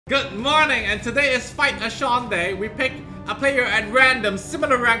Good morning, and today is Fight a Sean Day. We pick a player at random,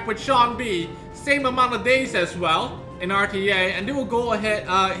 similar rank with Sean B, same amount of days as well in RTA, and they will go ahead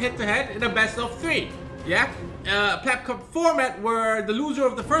head-to-head in a best of 3. Yeah? Platform format where the loser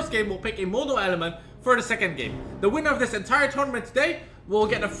of the first game will pick a mono element for the second game. The winner of this entire tournament today will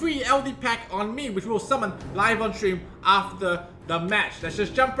get a free LD pack on me, which we'll summon live on stream after the match. Let's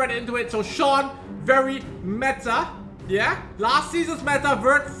just jump right into it. So Sean, very meta. Yeah, last season's meta,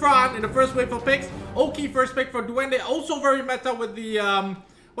 Vert Fran in the first wave of picks. Oki first pick for Duende, also very meta with the,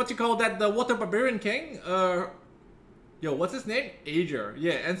 what you call that, the Water Barbarian King. Yo, what's his name? Ager,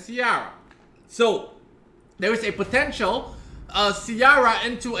 yeah, and Ciara. So, there is a potential, Ciara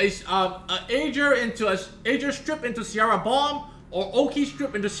into a, Ager strip into Ciara Bomb, or Oki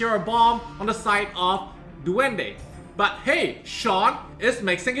strip into Ciara Bomb on the side of Duende. But hey, Sean is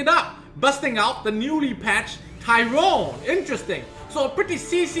mixing it up, busting out the newly patched Tyrone. Interesting. So a pretty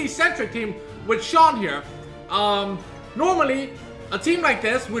CC-centric team with Sean here. Normally, a team like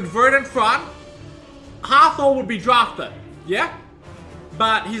this with Vert and Fran, Hathor would be drafted. Yeah?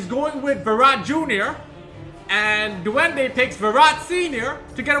 But he's going with Virat Jr. and Duende picks Virat Sr.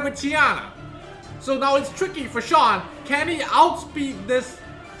 together with Tiana. So now it's tricky for Sean. Can he outspeed this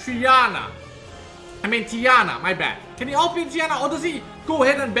Tiana, my bad. Can he outspeed Tiana, or does he go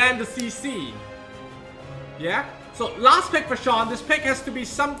ahead and ban the CC? Yeah? So last pick for Sean. This pick has to be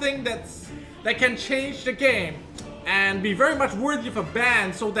something that can change the game and be very much worthy of a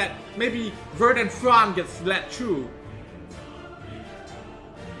ban, so that maybe Vert and Fran gets let through.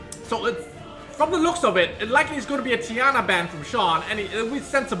 So it's, from the looks of it, it likely is going to be a Tiana ban from Sean, and it'll be a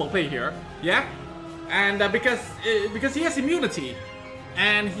sensible play here. Yeah? And because he has immunity,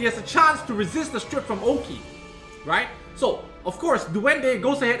 and he has a chance to resist the strip from Oki, right? So of course, Duende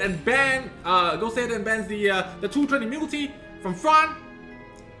goes ahead and bans the 2-turn immunity from Fran.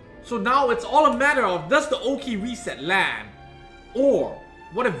 So now it's all a matter of, does the Oki reset land, or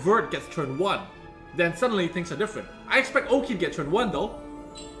what if Vert gets turn 1? Then suddenly things are different. I expect Oki to get turn 1 though.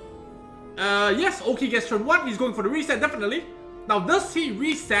 Yes, Oki gets turn 1. He's going for the reset, definitely. Now, does he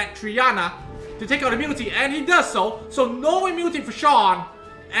reset Triana to take out immunity? And he does so. So no immunity for Sean.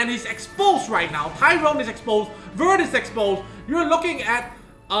 And he's exposed right now. Tyrone is exposed. Vert is exposed. You're looking at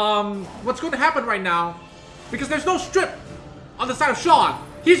what's going to happen right now. Because there's no strip on the side of Sean.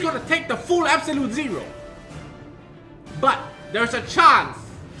 He's going to take the full absolute 0. But there's a chance.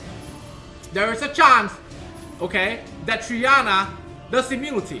 There is a chance, okay, that Triana does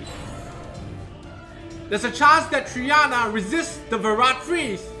immunity. There's a chance that Triana resists the Virat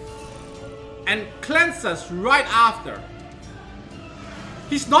freeze and cleanses right after.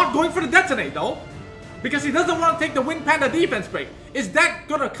 He's not going for the detonate though, because he doesn't want to take the Wind Panda defense break. Is that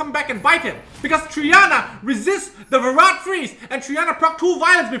gonna come back and bite him? Because Triana resists the Virat freeze, and Triana proc 2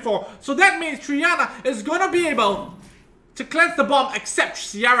 violence before. So that means Triana is gonna be able to cleanse the bomb, except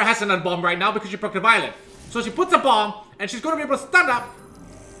Ciara has another bomb right now because she proc the violent. So she puts a bomb, and she's gonna be able to stun up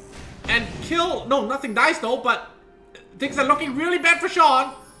and kill. No, nothing dies though, but things are looking really bad for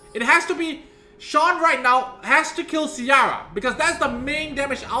Sean. It has to be Sean right now has to kill Ciara, because that's the main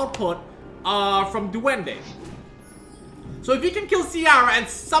damage output from Duende. So if he can kill Ciara and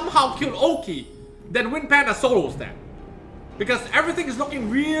somehow kill Oki, then Wind Panda solos that. Because everything is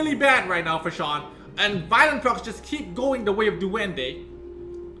looking really bad right now for Sean, and violent procs just keep going the way of Duende.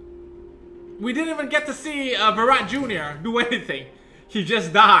 We didn't even get to see Virat Jr. do anything. He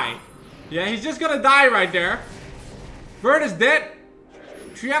just died. Yeah, he's just gonna die right there. Vert is dead.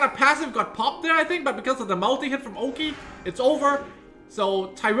 Triana passive got popped there, I think, but because of the multi-hit from Oki, it's over. So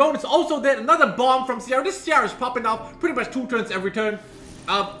Tyrone is also dead. Another bomb from Ciara. This Ciara is popping out pretty much 2 turns every turn,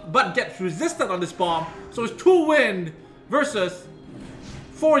 but gets resisted on this bomb. So it's 2 wind versus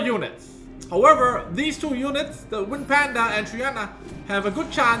 4 units. However, these 2 units, the Wind Panda and Triana, have a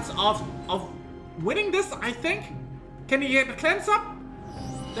good chance of winning this, I think. Can he get the cleanse up?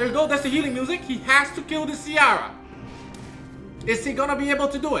 There you go, that's the healing music. He has to kill the Ciara. Is he gonna be able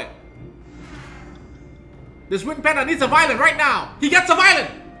to do it? This Wind Panda needs a violent right now. He gets a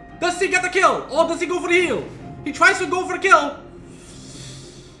violent. Does he get the kill? Or does he go for the heal? He tries to go for the kill.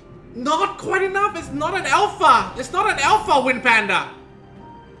 Not quite enough. It's not an alpha. It's not an alpha Wind Panda.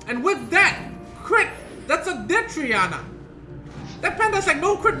 And with that crit, that's a dead Triana. That Panda's like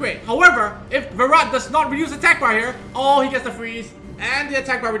no crit rate. However, if Virat does not reduce attack bar here, oh, he gets the freeze and the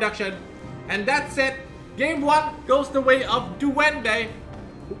attack bar reduction. And that's it. Game 1 goes the way of Duende.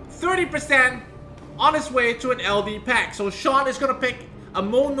 30% on his way to an LD pack. So Sean is going to pick a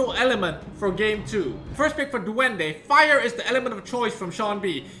mono element for game 2. First pick for Duende. Fire is the element of choice from Sean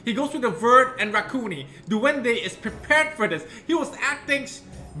B. He goes with the Vert and Raccoony. Duende is prepared for this. He was acting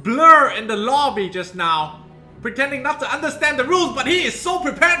Blur in the lobby just now, pretending not to understand the rules, but he is so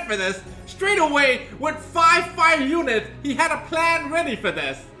prepared for this. Straight away, with 5 fire units, he had a plan ready for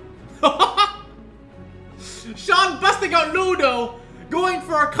this. Sean busting out Ludo, going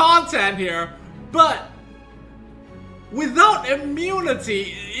for a content here, but without immunity,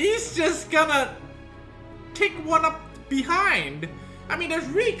 he's just gonna take one up behind. I mean, there's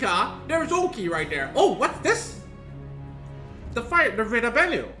Rika, there's Oki right there. Oh, what's this? The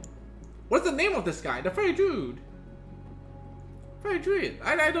Redabello. What's the name of this guy? The Fire Druid. Fire Druid.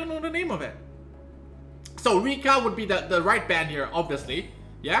 I don't know the name of it. So Rika would be the right ban here, obviously.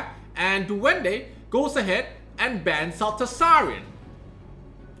 Yeah? And Duende goes ahead and bans out Tasarian.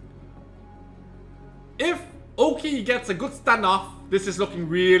 If Oki gets a good stun off, this is looking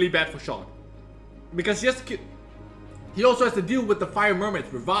really bad for Sean. Because he also has to deal with the Fire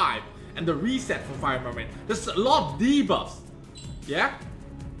Mermaid's revive and the reset for Fire Mermaid. There's a lot of debuffs. Yeah?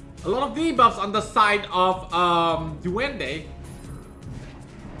 A lot of debuffs on the side of Duende.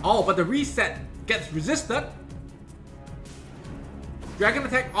 Oh, but the reset gets resisted. Dragon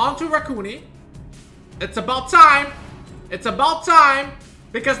attack onto Rakuni. It's about time. It's about time.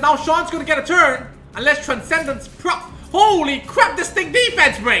 Because now Sean's gonna get a turn. Unless Transcendence procs. Holy crap, this thing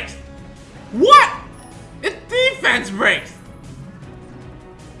defense breaks. What? It defense breaks.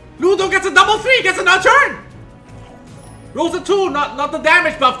 Ludo gets a double 3, gets another turn. Rolls a 2, not the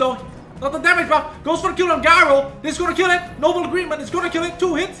damage buff though. Not the damage buff. Goes for the kill on Garo. This is gonna kill it. Noble Agreement is gonna kill it.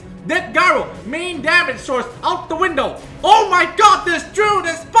 2 hits. Dead Garo. Main damage source out the window. Oh my god, this Druid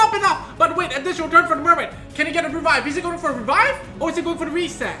is popping up. But wait, additional turn for the Mermaid. Can he get a revive? Is he going for a revive? Or is he going for the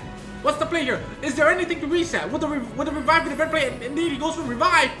reset? What's the play here? Is there anything to reset? With the revive with the red play? Indeed, he goes for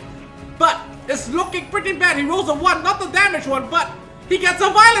revive. But it's looking pretty bad. He rolls a 1, not the damage one, but he gets a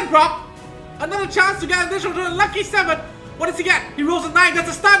violent proc. Another chance to get additional turn. Lucky 7. What does he get? He rolls a 9, that's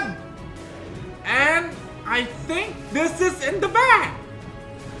a stun. And I think this is in the bag.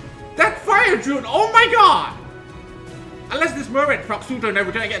 That Fire Druid, oh my god. Unless this Mermaid procs 2 turn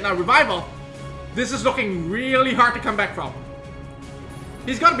every time I get now revival, this is looking really hard to come back from.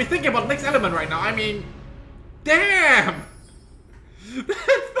 He's got to be thinking about next element right now. I mean, damn. That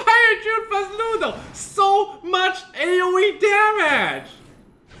Fire Druid plus Ludo, so much AoE damage.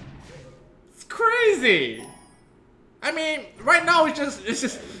 It's crazy. I mean, right now it's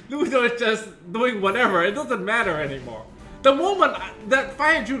just Ludo is just doing whatever. It doesn't matter anymore. The moment that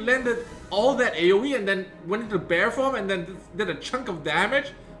Fire Druid landed all that AoE and then went into bear form and then did a chunk of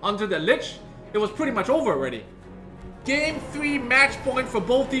damage onto the Lich, it was pretty much over already. Game 3 match point for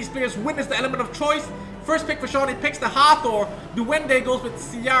both these players. Win is the element of choice. First pick for Sean, he picks the Hathor. Duende goes with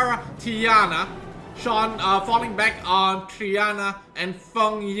Ciara Tiana. Sean falling back on Triana and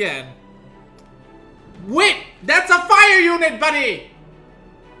Feng Yan. Wait! That's a fire unit, buddy!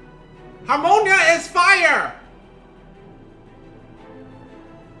 Harmonia is fire!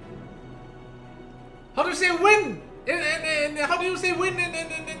 How do you say win? How do you say win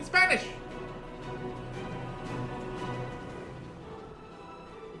in Spanish?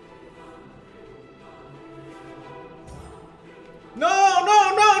 No,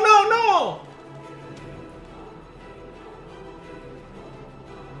 no, no, no, no!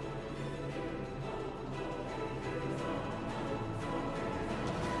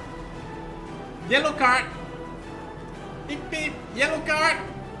 Yellow card. Beep beep. Yellow card.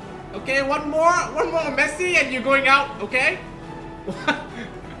 Okay, one more Messi and you're going out, okay?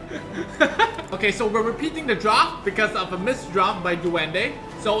 Okay, so we're repeating the draft because of a missed draft by Duende.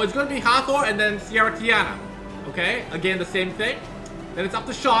 So it's gonna be Hathor and then Ciara Tiana. Okay, again the same thing. Then it's up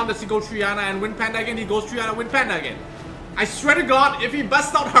to Sean. Does he go Triana and win Panda again? He goes Triana, win Panda again. I swear to God, if he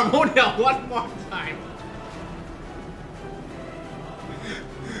busts out Harmonia one more time.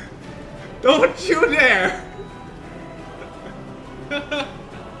 Don't you dare!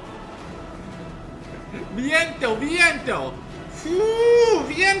 Viento, viento! Ooh,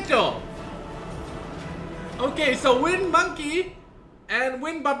 viento! Okay, so win Monkey and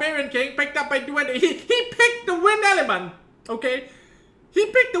win Barbarian King picked up by Duende. He picked the win element, okay? He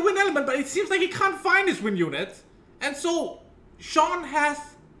picked the win element, but it seems like he can't find his win units. And so, Sean has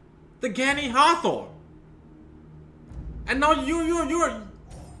the Gani Hathor. And now you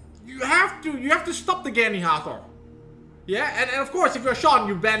have to stop the Gani Hathor. Yeah, and of course, if you're Sean,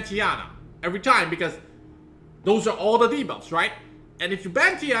 you ban Tiana every time because those are all the debuffs, right? And if you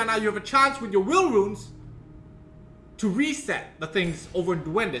ban Tiana, you have a chance with your will runes to reset the things over in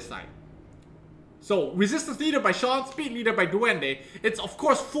Duende's side. So, resistance leader by Sean, speed leader by Duende. It's of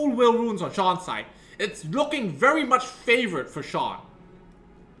course full will runes on Sean's side. It's looking very much favored for Sean.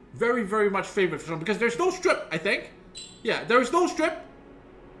 Very, very much favored for Sean because there's no strip, I think. Yeah, there is no strip.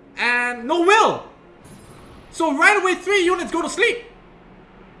 and no will. So right away 3 units go to sleep.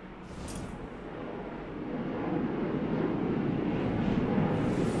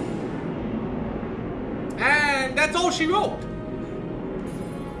 And that's all she wrote.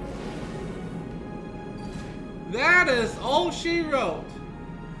 That is all she wrote.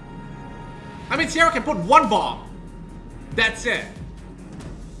 I mean, Sierra can put 1 bomb. That's it.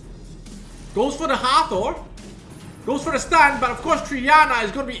 Goes for the Hathor. Goes for the stun, but of course Triana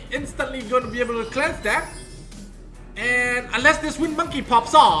is going to be instantly going to be able to cleanse that. And unless this Wind Monkey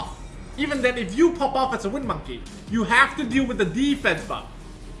pops off, even then if you pop off as a Wind Monkey, you have to deal with the defense buff.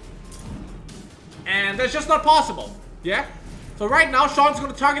 And that's just not possible. Yeah? So right now Sean's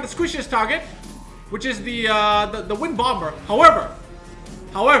going to target the squishiest target, which is the Wind Bomber. However,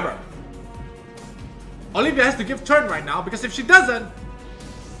 Olivia has to give turn right now, because if she doesn't,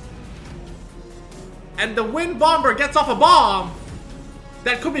 and the Wind Bomber gets off a bomb,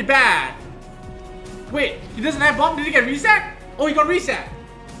 that could be bad. Wait, he doesn't have bomb? Did he get reset? Oh, he got reset.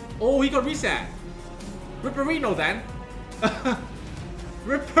 Oh, he got reset. Ripperino then.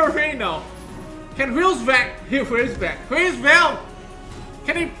 Ripperino. Can Will's back? Where's back? Where's Will?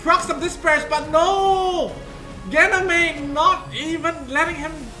 Can he proc some Disperse? But no! Ganame not even letting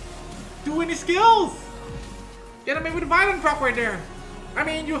him do any skills. Ganame with a violent proc right there. I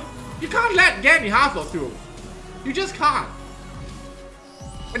mean, you can't let Ganny Hathor through. You just can't.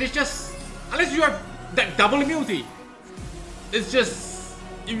 And it's just, unless you have that double immunity, it's just,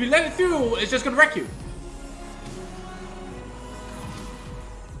 if you let it through, it's just gonna wreck you.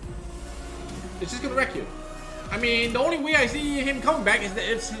 It's just gonna wreck you. I mean, the only way I see him coming back is that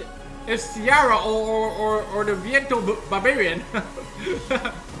if Sierra or the Viento Barbarian,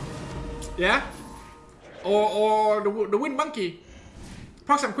 yeah, or the Wind Monkey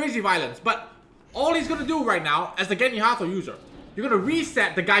proc some crazy violence. But all he's gonna do right now, as the Genji Hathor user, you're gonna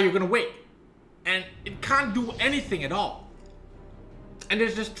reset the guy you're gonna wake, and it can't do anything at all. And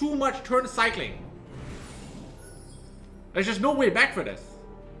there's just too much turn cycling. There's just no way back for this,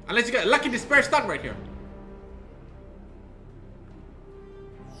 unless you get a lucky Despair stun right here.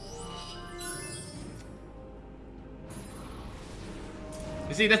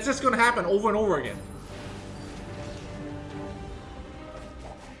 You see, that's just gonna happen over and over again.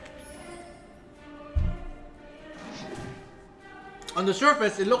 On the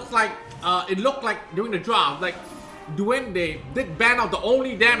surface, it looked like during the draft, like Duende did ban out the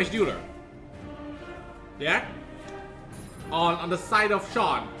only damage dealer. Yeah? On the side of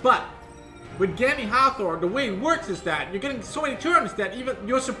Sean. But with Genji Hathor, the way it works is that you're getting so many turns that even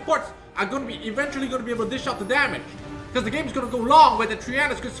your supports are going to be eventually going to be able to dish out the damage. Because the game is going to go long where the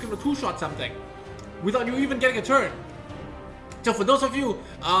Triana is just going to two-shot something without you even getting a turn. So for those of you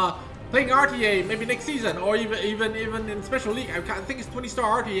playing RTA maybe next season, or even in Special League, I think it's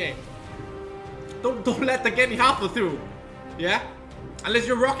 20-star RTA, don't let the Genji Hathor through. Yeah? Unless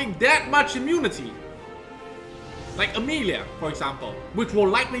you're rocking that much immunity. Like Amelia, for example, which will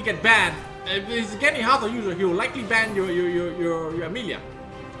likely get banned. If he's a Genji Hathor user, he will likely ban your Amelia.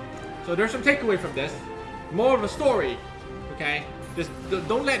 So there's some takeaway from this. More of a story, okay? Just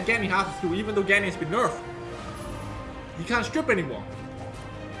don't let Genji Hathor through, even though Genji has been nerfed. He can't strip anymore.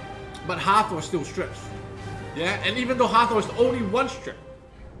 But Hathor still strips. Yeah? And even though Hathor is only one strip,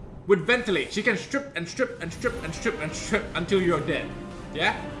 with Ventilate, she can strip and strip and strip and strip and strip until you're dead.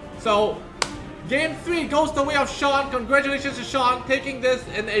 Yeah? So, Game 3 goes the way of Sean. Congratulations to Sean, taking this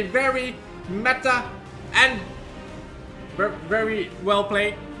in a very meta and very well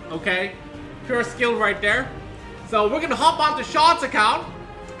played, okay? Pure skill right there. So we're gonna hop onto Sean's account,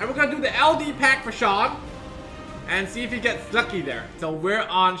 and we're gonna do the LD pack for Sean, and see if he gets lucky there. So we're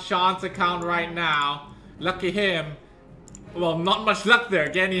on Sean's account right now. Lucky him. Well, not much luck there,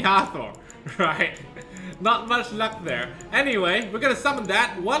 Genji Hathor, right? Not much luck there. Anyway, we're gonna summon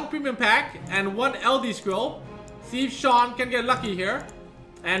that. 1 premium pack and 1 LD scroll. See if Sean can get lucky here.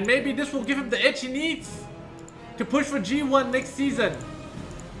 And maybe this will give him the edge he needs to push for G1 next season.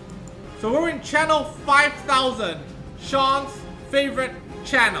 So we're in channel 5000. Sean's favorite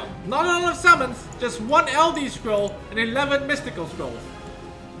channel. Not a lot of summons, just 1 LD scroll and 11 mystical scrolls.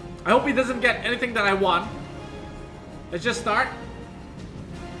 I hope he doesn't get anything that I want. Let's just start.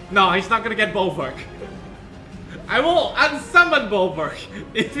 No, he's not gonna get Bulwark. I will unsummon Bulwark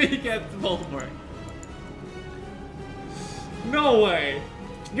if he gets Bulwark. No way.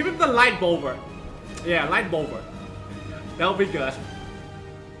 Give him the light Bulwark. Yeah, light Bulwark. That'll be good.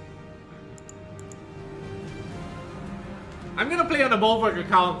 I'm gonna play on the Bulwark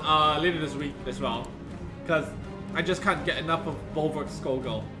account later this week as well, because I just can't get enough of Bulwark's Skull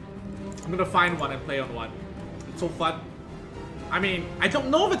Go. I'm gonna find one and play on one. It's so fun. I mean, I don't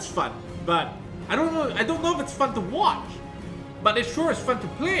know if it's fun, but I don't know if it's fun to watch. But it sure is fun to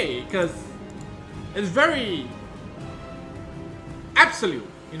play, because it's very absolute,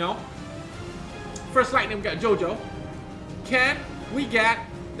 you know? First lightning, we got JoJo. Can we get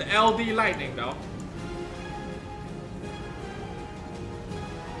the LD lightning though?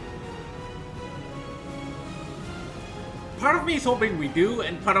 Part of me is hoping we do,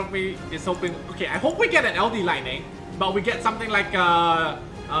 and part of me is hoping, okay, I hope we get an LD lightning, but we get something like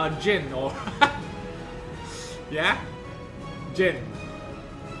Jin or yeah? Jin.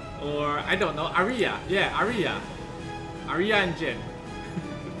 Or I don't know, Aria. Yeah, Aria. Aria and Jin.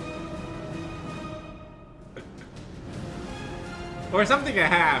 Or something I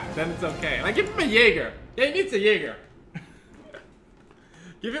have, then it's okay. Like, give him a Jaeger. Yeah, he needs a Jaeger.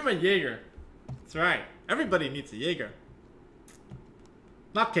 Give him a Jaeger. That's right. Everybody needs a Jaeger.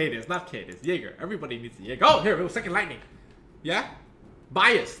 Not Cadis, not Cadis. Jaeger. Everybody needs a Jaeger. Oh, here, it was second lightning. Yeah?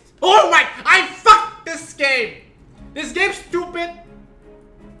 Biased. Oh my! I fucked this game! This game's stupid!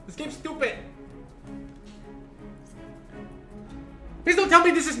 This game's stupid. Please don't tell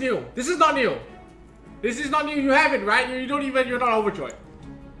me this is new. This is not new. This is not new. You have it, right? You don't even, you're not overjoyed.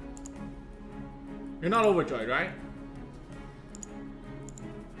 You're not overjoyed, right?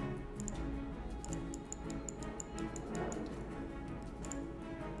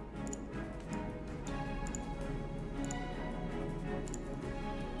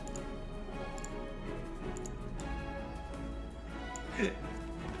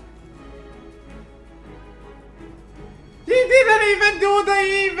 He didn't even do the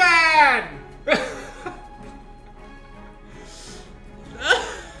even!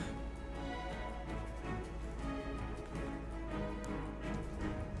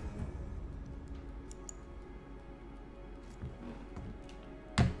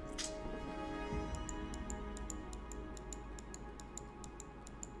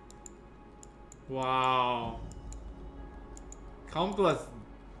 Wow. Count was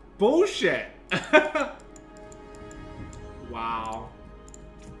bullshit. Wow.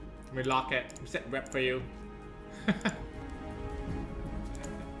 Let me lock it. Set rep for you.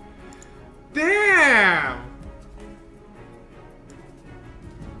 Damn!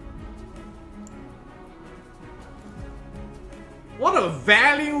 What a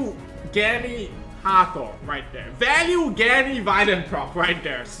value Gani Hathor right there. Value Gani Weidenproc right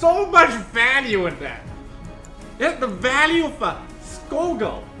there. So much value in that. That's the value of a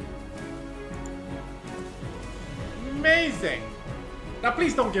Skogel. Amazing. Now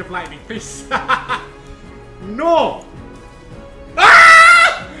please don't give lightning, please. No.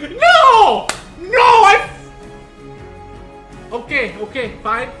 Ah! No! No! Okay, okay,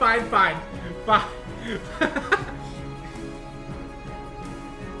 fine.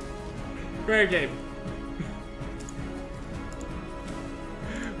 Fair game.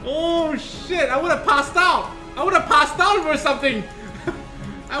 Oh shit, I would have passed out. I would have passed out or something.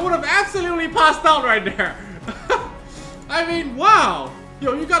 I would have absolutely passed out right there. I mean, wow.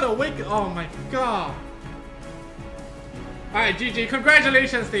 Yo, you gotta wake. Oh my god. Alright, GG.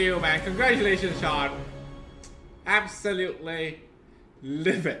 Congratulations to you, man. Congratulations, Sean. Absolutely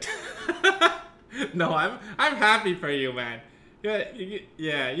livid. No, I'm happy for you, man.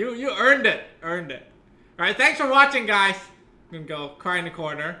 Yeah, you earned it. Earned it. Alright, thanks for watching, guys. I'm gonna go cry in the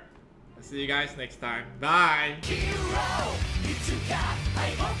corner. I'll see you guys next time. Bye.